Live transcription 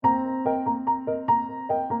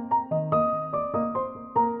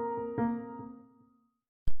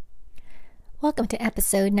Welcome to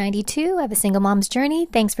episode 92 of A Single Mom's Journey.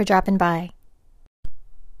 Thanks for dropping by.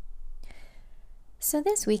 So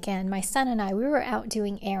this weekend, my son and I, we were out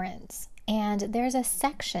doing errands, and there's a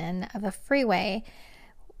section of a freeway,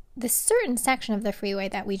 this certain section of the freeway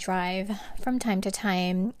that we drive from time to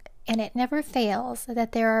time, and it never fails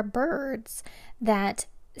that there are birds that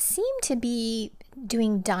seem to be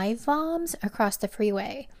doing dive bombs across the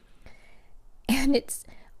freeway. And it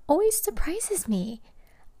always surprises me.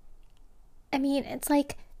 I mean, it's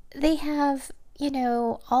like they have,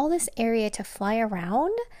 all this area to fly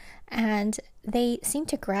around, and they seem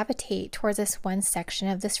to gravitate towards this one section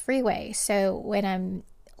of this freeway. So when I'm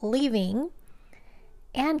leaving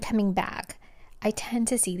and coming back, I tend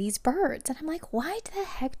to see these birds. And I'm like, why the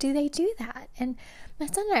heck do they do that? And my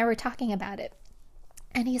son and I were talking about it.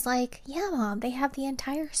 And he's like, yeah, Mom, they have the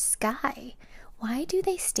entire sky. Why do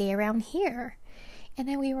they stay around here? And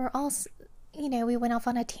then we were all... we went off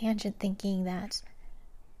on a tangent thinking that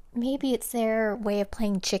maybe it's their way of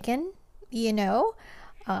playing chicken, to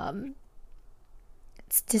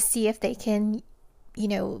see if they can,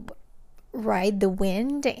 ride the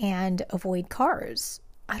wind and avoid cars.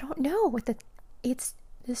 I don't know it's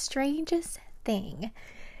the strangest thing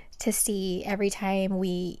to see every time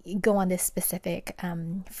we go on this specific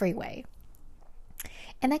freeway.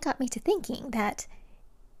 And that got me to thinking that,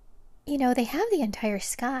 they have the entire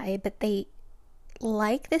sky, but they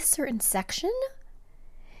like this certain section,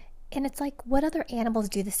 and it's like, what other animals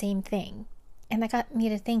do the same thing? And that got me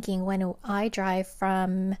to thinking, when I drive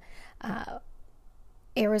from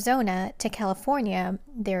Arizona to California,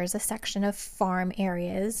 there's a section of farm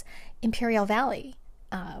areas, Imperial Valley,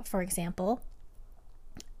 for example,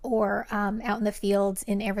 or out in the fields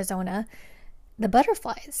in Arizona, the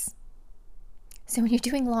butterflies. So when you're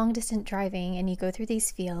doing long distance driving and you go through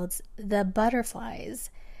these fields, the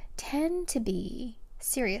butterflies tend to be,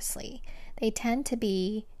 seriously, they tend to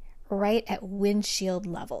be right at windshield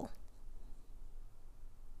level.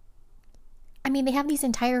 I mean, they have these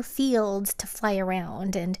entire fields to fly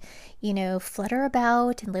around and, flutter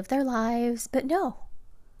about and live their lives, but no.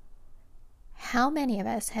 How many of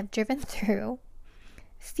us have driven through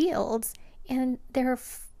fields and there are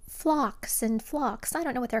flocks and flocks, I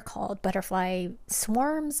don't know what they're called, butterfly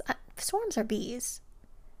swarms? Swarms are bees.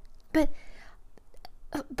 But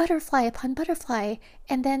butterfly upon butterfly,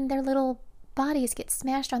 and then their little bodies get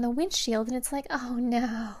smashed on the windshield, and it's like, oh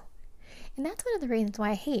no. And that's one of the reasons why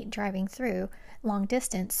I hate driving through long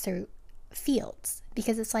distance through fields,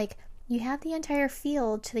 because it's like you have the entire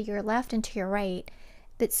field to your left and to your right,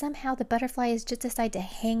 but somehow the butterflies just decide to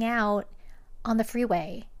hang out on the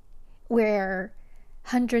freeway where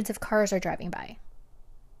hundreds of cars are driving by.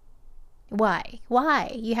 Why?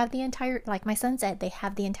 You have the entire, like my son said, they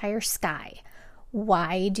have the entire sky.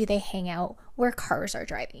 Why do they hang out where cars are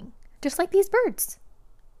driving? Just like these birds.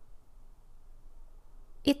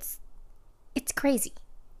 It's crazy.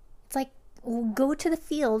 It's like, go to the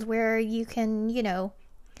field where you can,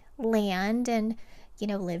 land and,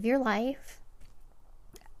 live your life.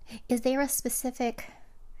 Is there a specific,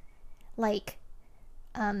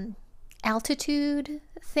 altitude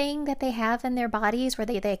thing that they have in their bodies where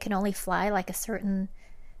they can only fly like a certain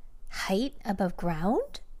height above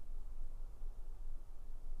ground?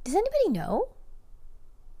 Does anybody know?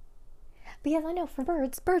 Because I know for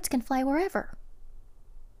birds can fly wherever.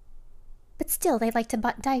 But still, they like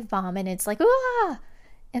to dive bomb, and it's like, ah!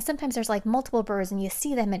 And sometimes there's like multiple birds, and you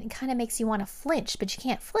see them, and it kind of makes you want to flinch, but you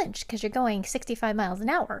can't flinch because you're going 65 miles an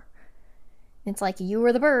hour. It's like, you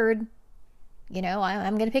were the bird.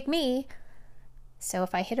 I'm going to pick me. So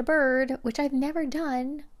if I hit a bird, which I've never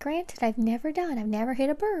done, granted, I've never hit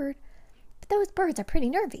a bird, but those birds are pretty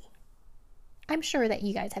nervy. I'm sure that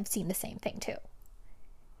you guys have seen the same thing too.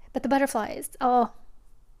 But the butterflies,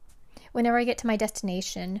 whenever I get to my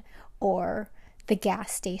destination or the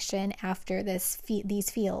gas station after these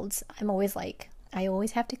fields, I'm always like, I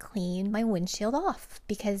always have to clean my windshield off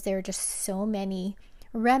because there are just so many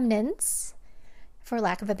remnants, for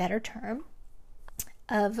lack of a better term,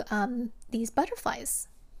 of these butterflies.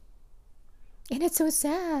 And it's so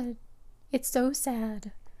sad. It's so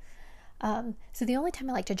sad. So the only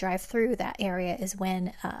time I like to drive through that area is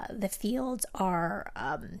when the fields are,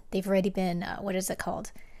 they've already been, what is it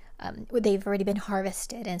called? They've already been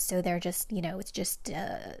harvested, and so they're just, it's just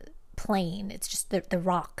plain. It's just the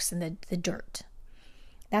rocks and the dirt.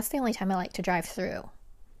 That's the only time I like to drive through.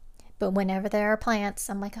 But whenever there are plants,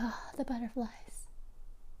 I'm like, oh, the butterflies.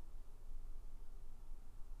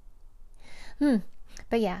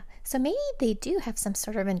 But yeah, so maybe they do have some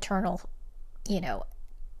sort of internal,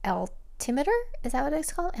 altimeter? Is that what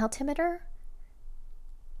it's called? Altimeter?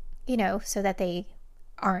 So that they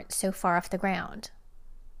aren't so far off the ground.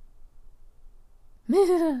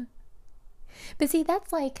 But see,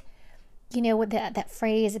 that's like, with that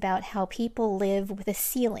phrase about how people live with a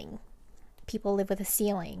ceiling. People live with a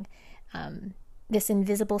ceiling, this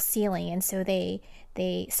invisible ceiling, and so they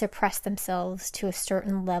suppress themselves to a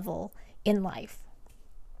certain level in life.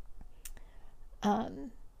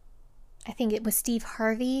 I think it was Steve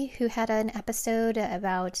Harvey who had an episode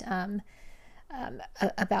about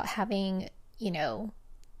having,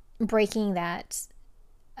 breaking that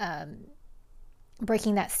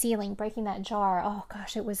ceiling, breaking that jar. Oh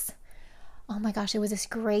my gosh, it was this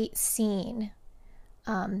great scene.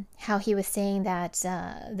 How he was saying that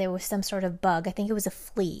there was some sort of bug. I think it was a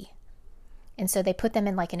flea, and so they put them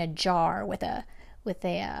in a jar with a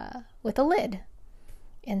lid.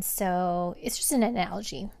 And so it's just an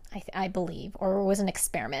analogy, I believe, or it was an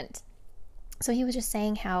experiment. So he was just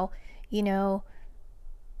saying how, the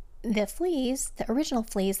fleas, the original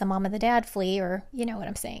fleas, the mom and the dad flea, or you know what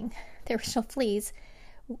I'm saying, the original fleas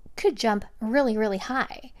could jump really, really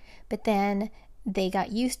high, but then they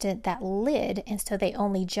got used to that lid, and so they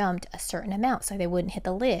only jumped a certain amount so they wouldn't hit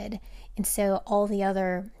the lid. And so all the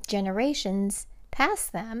other generations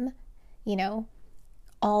past them,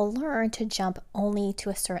 all learned to jump only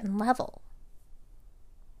to a certain level.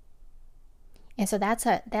 And so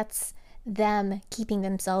that's them keeping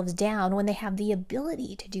themselves down when they have the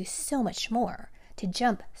ability to do so much more, to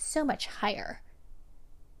jump so much higher.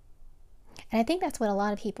 And I think that's what a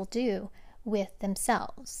lot of people do with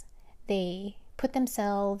themselves. They put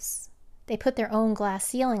their own glass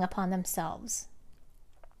ceiling upon themselves.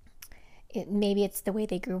 Maybe it's the way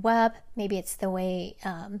they grew up. Maybe it's the way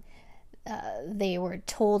they were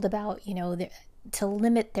told about, to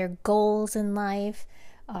limit their goals in life.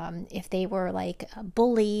 If they were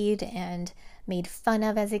bullied and made fun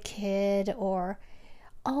of as a kid, or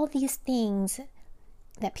all these things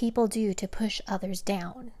that people do to push others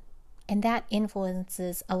down. And that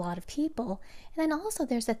influences a lot of people. And then also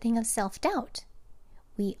there's a thing of self-doubt.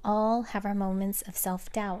 We all have our moments of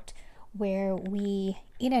self-doubt where we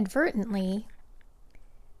inadvertently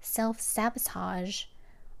self-sabotage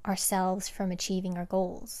ourselves from achieving our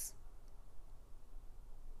goals.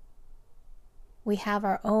 We have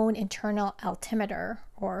our own internal altimeter,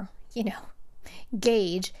 or,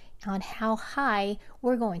 gauge on how high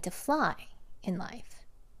we're going to fly in life.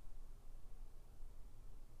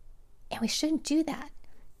 And we shouldn't do that,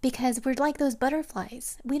 because we're like those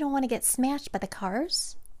butterflies. We don't want to get smashed by the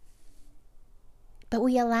cars, but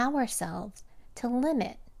we allow ourselves to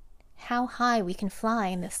limit how high we can fly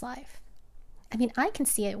in this life. I mean, I can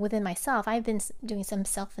see it within myself. I've been doing some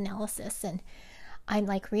self-analysis, and I'm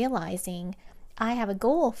realizing I have a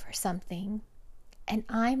goal for something, and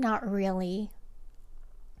I'm not really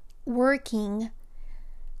working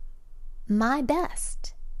my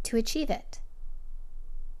best to achieve it.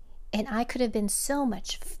 And I could have been so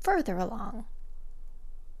much further along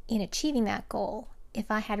in achieving that goal if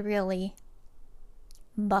I had really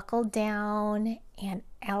buckled down and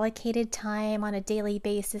allocated time on a daily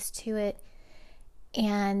basis to it.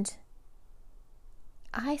 And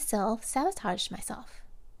I self-sabotaged myself.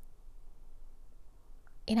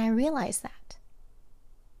 And I realized that.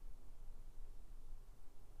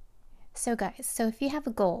 So guys, if you have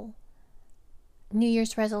a goal, New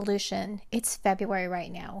Year's resolution, it's February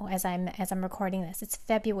right now as I'm recording this. It's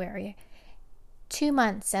February. 2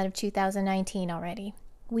 months out of 2019 already.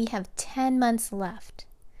 We have 10 months left.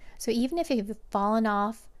 So even if you've fallen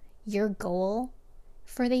off your goal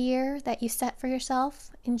for the year that you set for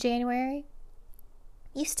yourself in January,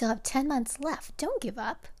 you still have 10 months left. Don't give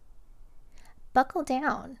up. Buckle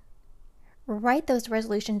down. Write those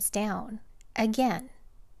resolutions down again.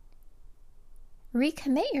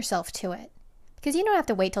 Recommit yourself to it, because you don't have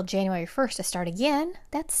to wait till January 1st to start again.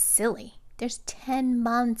 That's silly. There's 10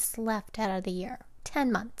 months left out of the year.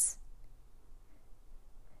 10 months.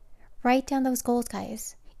 Write down those goals,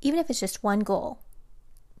 guys. Even if it's just one goal.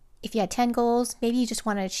 If you had 10 goals, maybe you just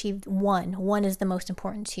want to achieve one. One is the most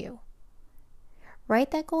important to you.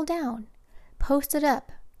 Write that goal down. Post it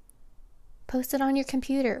up. Post it on your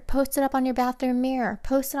computer. Post it up on your bathroom mirror.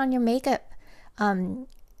 Post it on your makeup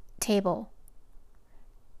table.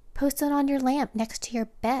 Post it on your lamp next to your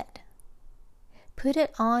bed. Put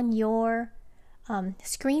it on your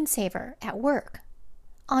screensaver at work,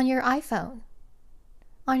 on your iPhone,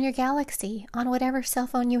 on your Galaxy, on whatever cell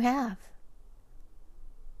phone you have.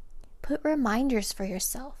 Put reminders for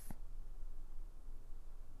yourself.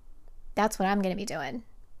 That's what I'm going to be doing.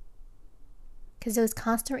 Because those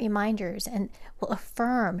constant reminders will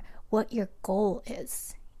affirm what your goal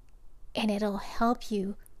is. And it'll help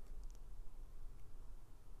you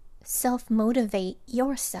self-motivate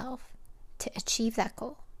yourself to achieve that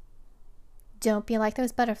goal. Don't be like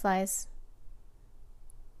those butterflies.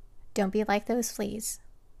 Don't be like those fleas.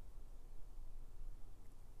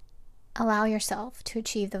 Allow yourself to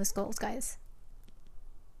achieve those goals, guys.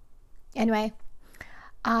 Anyway,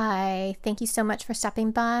 I thank you so much for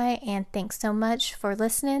stopping by, and thanks so much for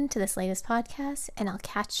listening to this latest podcast, and I'll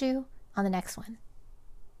catch you on the next one.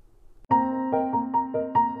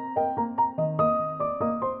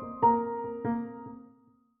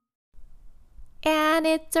 And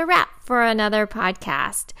it's a wrap for another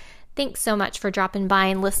podcast. Thanks so much for dropping by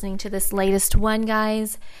and listening to this latest one,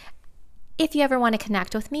 guys. If you ever want to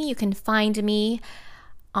connect with me, you can find me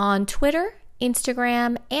on Twitter,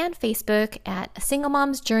 Instagram, and Facebook at A Single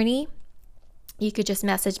Mom's Journey. You could just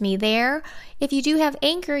message me there. If you do have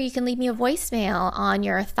Anchor, you can leave me a voicemail on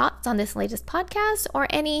your thoughts on this latest podcast or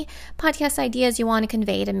any podcast ideas you want to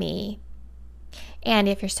convey to me. And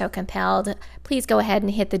if you're so compelled, please go ahead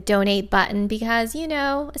and hit the donate button because,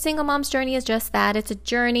 A Single Mom's Journey is just that. It's a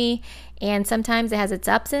journey, and sometimes it has its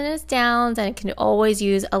ups and its downs, and it can always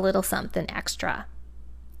use a little something extra.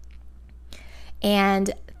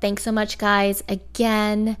 And thanks so much, guys,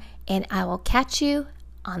 again, and I will catch you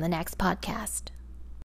on the next podcast.